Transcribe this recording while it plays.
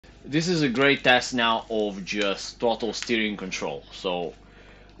this is a great test now of just throttle steering control. So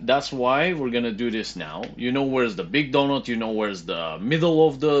that's why we're gonna do this now. You know where's the big donut, you know where's the middle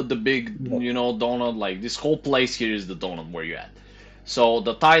of the big, Yeah. donut. Like this whole place here is the donut where you're at. So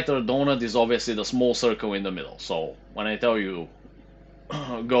the tighter donut is obviously the small circle in the middle. So when I tell you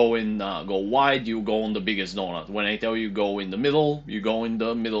go wide, you go on the biggest donut. When I tell you go in the middle, you go in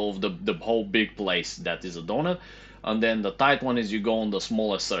the middle of the whole big place that is a donut. And then the tight one is you go on the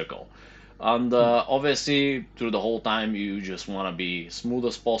smallest circle. And Hmm. obviously, through the whole time, you just want to be smooth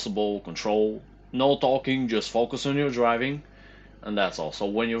as possible, control, no talking, just focus on your driving, and that's all. So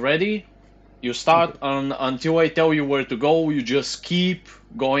when you're ready, you start, Okay. and until I tell you where to go, you just keep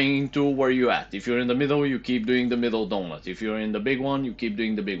going into where you're at. If you're in the middle, you keep doing the middle donut. If you're in the big one, you keep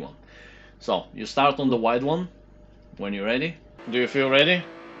doing the big one. So you start on the wide one when you're ready. Do you feel ready?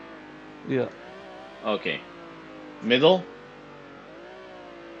 Yeah. Okay. Middle,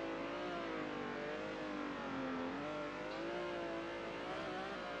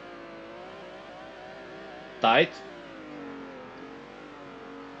 tight,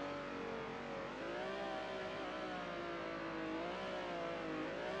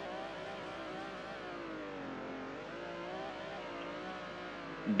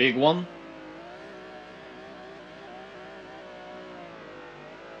 big one,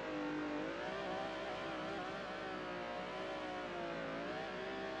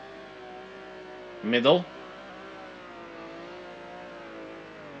 middle,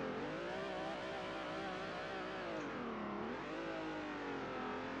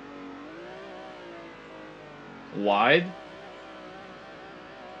 wide.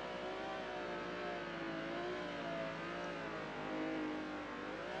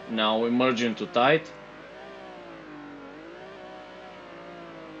 Now we merge into tight.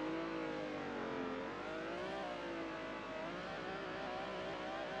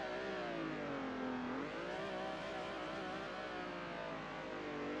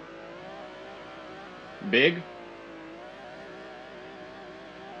 Big,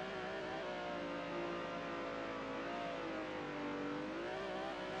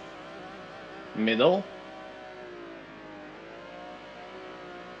 middle,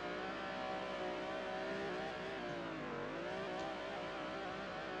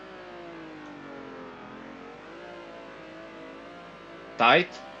 tight,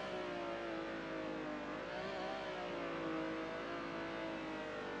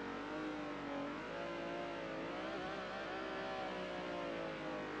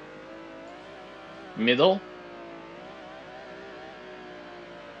 middle,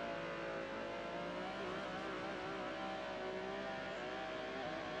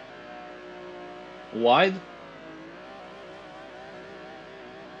 wide,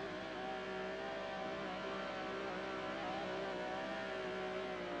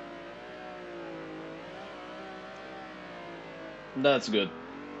 that's good.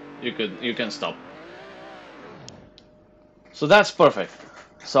 You can stop. So that's perfect.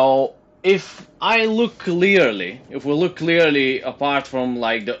 So if we look clearly apart from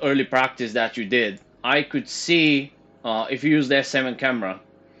like the early practice that you did, I could see if you use the S7 camera,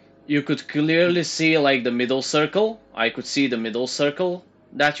 you could clearly see like the middle circle. I could see the middle circle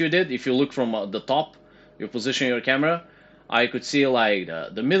that you did. If you look from the top, you position your camera, I could see like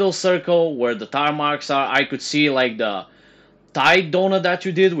the middle circle where the tire marks are. I could see like the tight donut that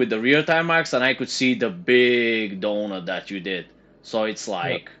you did with the rear tire marks, and I could see the big donut that you did. So it's Yeah.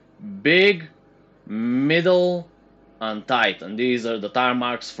 like big, middle, and tight, and these are the tire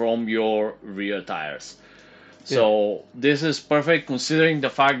marks from your rear tires. Yeah. So this is perfect considering the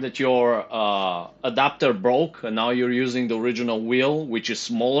fact that your adapter broke and now you're using the original wheel, which is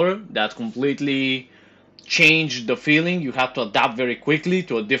smaller. That completely changed the feeling. You have to adapt very quickly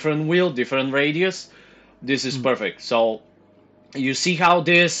to a different wheel, different radius. This is Hmm. perfect. So you see how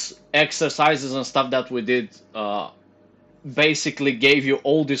this exercises and stuff that we did basically gave you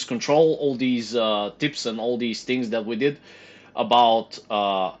all this control, all these tips and all these things that we did about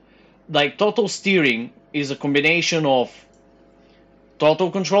like total steering is a combination of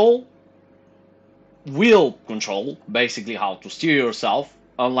throttle control, wheel control, basically how to steer yourself,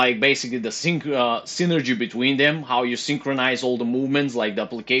 and like basically the synergy between them, how you synchronize all the movements, like the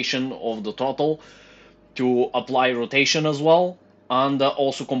application of the throttle to apply rotation as well, and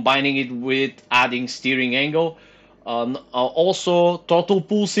also combining it with adding steering angle. Also throttle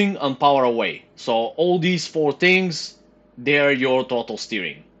pulsing and power away. So all these four things, they're your throttle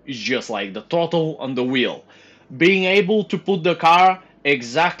steering. It's just like the throttle and the wheel. Being able to put the car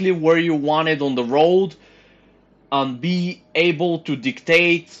exactly where you want it on the road and be able to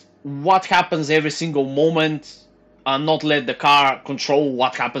dictate what happens every single moment and not let the car control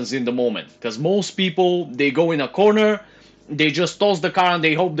what happens in the moment. Because most people, they go in a corner, they just toss the car and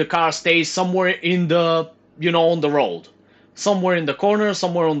they hope the car stays somewhere in the, on the road, somewhere in the corner,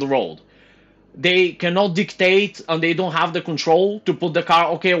 somewhere on the road. They cannot dictate and they don't have the control to put the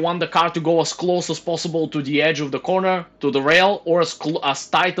car, okay, I want the car to go as close as possible to the edge of the corner, to the rail, or as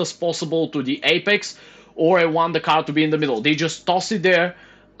tight as possible to the apex, or I want the car to be in the middle. They just toss it there,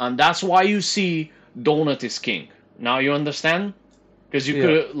 and that's why you see donut is king. Now you understand? Because you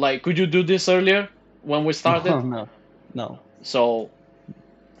Yeah. could you do this earlier when we started? No, no, no. So,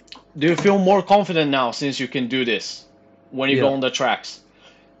 do you feel more confident now since you can do this when you go Yeah, on the tracks?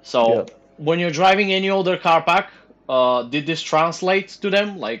 yeah. So, when you're driving any other car pack, did this translate to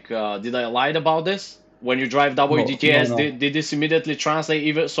them? Like, did I lied about this? When you drive No, no, WDTS, no. did this immediately translate?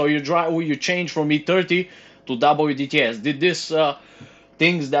 Even so, you change from E30 to WDTS. Did this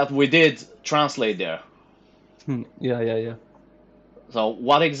things that we did translate there? Yeah, yeah, yeah. So,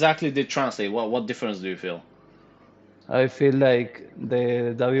 what exactly did translate? What difference do you feel? I feel like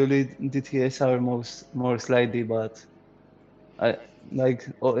the WDTS are more slightly, but I like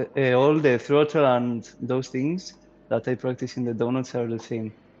all the throttle and those things that I practice in the donuts are the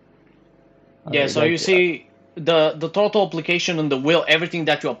same. Yeah, so you Like see the throttle application on the wheel, everything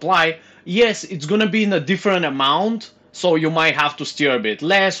that you apply, yes, it's gonna be in a different amount. So you might have to steer a bit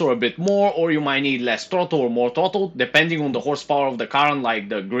less or a bit more, or you might need less throttle or more throttle, depending on the horsepower of the car and like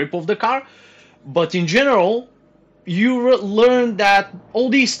the grip of the car. But in general, you learn that all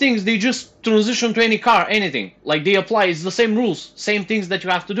these things they just transition to any car, anything. Like they apply, it's the same rules, same things that you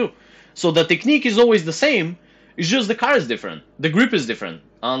have to do. So the technique is always the same. It's just the car is different, the grip is different,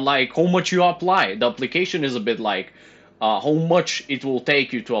 and like how much you apply. The application is a bit like how much it will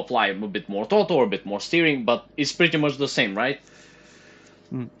take you to apply a bit more throttle or a bit more steering, but it's pretty much the same, right?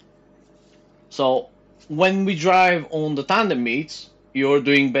 mm, So when we drive on the tandem meets, you're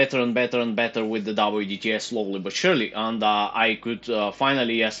doing better and better and better with the WDTS slowly but surely. And I could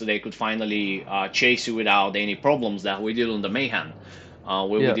finally, yesterday, could finally chase you without any problems that we did on the Mayhem,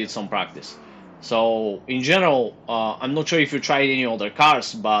 where we yeah, did some practice. So in general, I'm not sure if you tried any other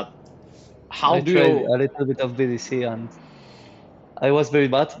cars, but how I do tried you? a little bit of BDC and I was very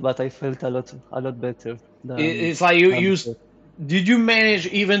bad, but I felt a lot better It's like you than use. before. Did you manage,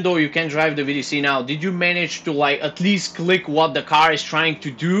 even though you can drive the VDC now, did you manage to like at least click what the car is trying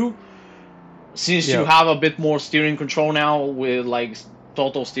to do? Since you Yeah, have a bit more steering control now with like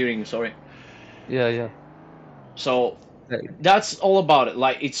total steering, sorry. yeah, yeah. So Like, that's all about it.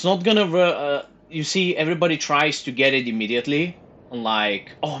 Like it's not gonna you see everybody tries to get it immediately,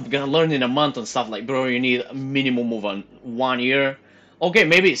 like, oh, I'm gonna learn in a month and stuff. Like, bro, you need a minimum of 1 year, okay,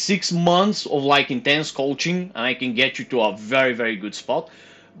 maybe 6 months of like intense coaching, and I can get you to a very very good spot.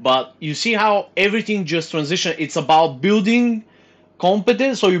 But you see how everything just transition. It's about building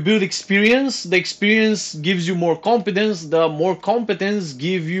competence. So you build experience, the experience gives you more competence, the more competence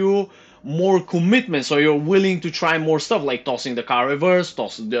give you more commitment, so you're willing to try more stuff like tossing the car reverse,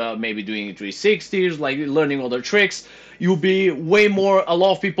 maybe doing 360s, like learning other tricks. You'll be way more. A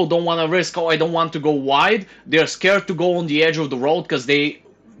lot of people don't want to risk, oh, I don't want to go wide, they're scared to go on the edge of the road because they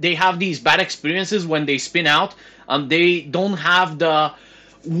have these bad experiences when they spin out and they don't have the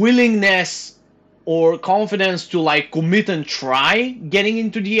willingness or confidence to like commit and try getting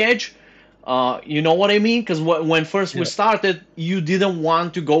into the edge. You know what I mean? Because when first we yeah, started, you didn't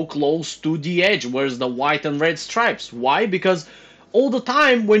want to go close to the edge, where's the white and red stripes. Why? Because all the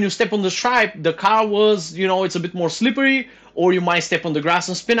time when you step on the stripe, the car was, it's a bit more slippery, or you might step on the grass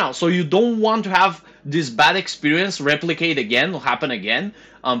and spin out. So you don't want to have this bad experience replicate again or happen again.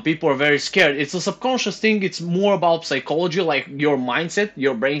 People are very scared. It's a subconscious thing. It's more about psychology, like your mindset,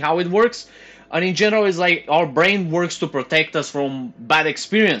 your brain, how it works. And in general, it's like our brain works to protect us from bad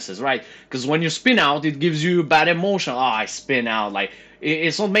experiences, right? Because when you spin out, it gives you bad emotion. Oh, I spin out. Like,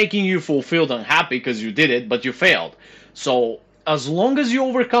 it's not making you fulfilled and happy because you did it, but you failed. So as long as you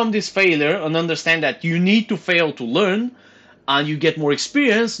overcome this failure and understand that you need to fail to learn, and you get more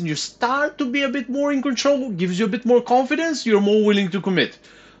experience and you start to be a bit more in control, gives you a bit more confidence, you're more willing to commit.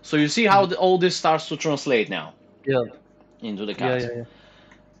 So you see how mm, all this starts to translate now yeah, into the yeah, cars. yeah, yeah.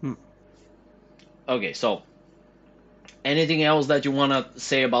 Hmm. Okay, so anything else that you want to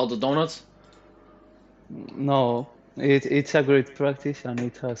say about the donuts? No, it's a great practice and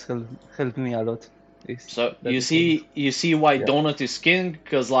it has helped me a lot. Is So that is all. you see why Yeah, donut is king,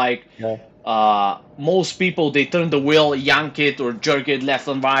 because like yeah, most people they turn the wheel, yank it or jerk it left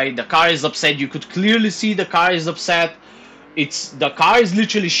and right. The car is upset. You could clearly see the car is upset. It's the car is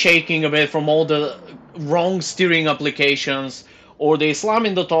literally shaking a bit from all the wrong steering applications, or they slam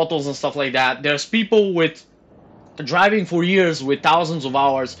in the throttles and stuff like that. There's people with driving for years with thousands of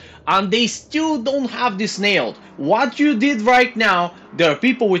hours, and they still don't have this nailed. What you did right now, there are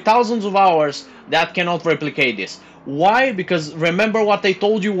people with thousands of hours that cannot replicate this. Why? Because remember what I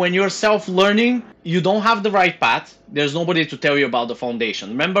told you, when you're self-learning, you don't have the right path. There's nobody to tell you about the foundation.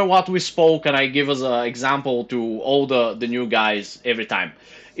 Remember what we spoke, and I give as an example to all the new guys every time.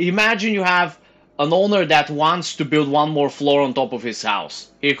 Imagine you have an owner that wants to build one more floor on top of his house.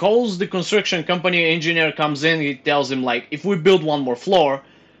 He calls the construction company, engineer comes in, he tells him like, if we build one more floor,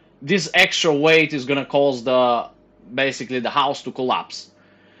 this extra weight is gonna cause basically the house to collapse.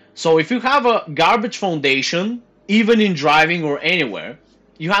 So if you have a garbage foundation, even in driving or anywhere,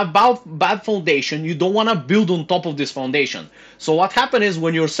 you have bad foundation, you don't want to build on top of this foundation. So what happens is,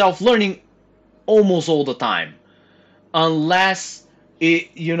 when you're self-learning, almost all the time, unless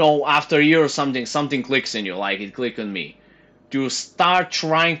after a year or something clicks in you, like it clicked on me, to start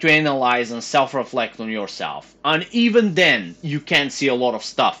trying to analyze and self-reflect on yourself. And even then, you can't see a lot of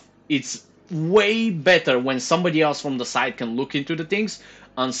stuff. It's way better when somebody else from the side can look into the things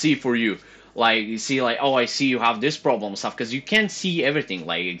and see for you. Like, you see, like, oh, I see you have this problem stuff, because you can't see everything,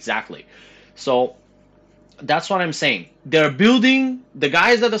 like, exactly. So that's what I'm saying. They're building, the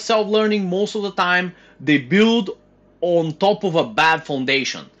guys that are self-learning most of the time, they build on top of a bad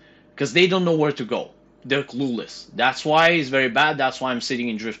foundation because they don't know where to go. They're clueless. That's why it's very bad. That's why I'm sitting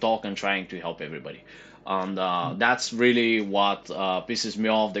in Drift Talk and trying to help everybody. And that's really what pisses me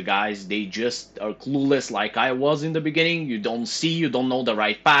off. The guys, they just are clueless, like I was in the beginning. You don't see, you don't know the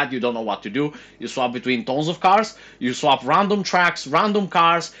right path, you don't know what to do. You swap between tons of cars, you swap random tracks, random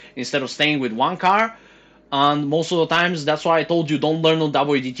cars, instead of staying with one car. And most of the times, that's why I told you, don't learn on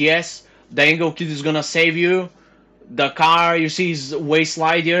WDTS. The angle kit is gonna save you. The car, you see, is way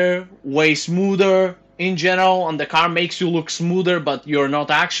slidier, way smoother in general, and the car makes you look smoother, but you're not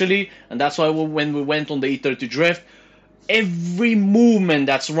actually. And that's why when we went on the E30 Drift, every movement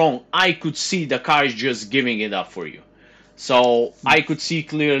that's wrong, I could see the car is just giving it up for you. So I could see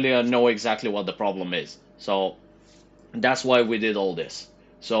clearly and know exactly what the problem is. So that's why we did all this.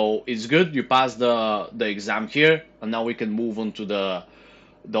 So it's good, you passed the exam here, and now we can move on to the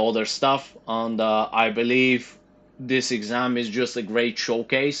other stuff. And I believe this exam is just a great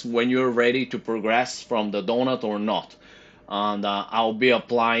showcase when you're ready to progress from the donut or not. And I'll be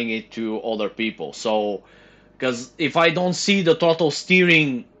applying it to other people. So, because if I don't see the throttle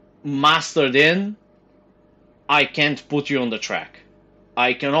steering mastered in, I can't put you on the track.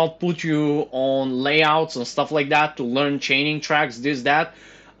 I cannot put you on layouts and stuff like that to learn chaining tracks, this, that.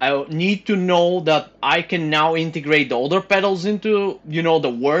 I need to know that I can now integrate the other pedals into, the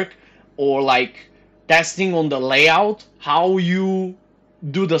work, or like testing on the layout, how you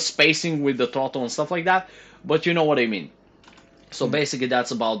do the spacing with the throttle and stuff like that. But you know what I mean. So basically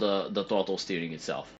that's about the throttle steering itself.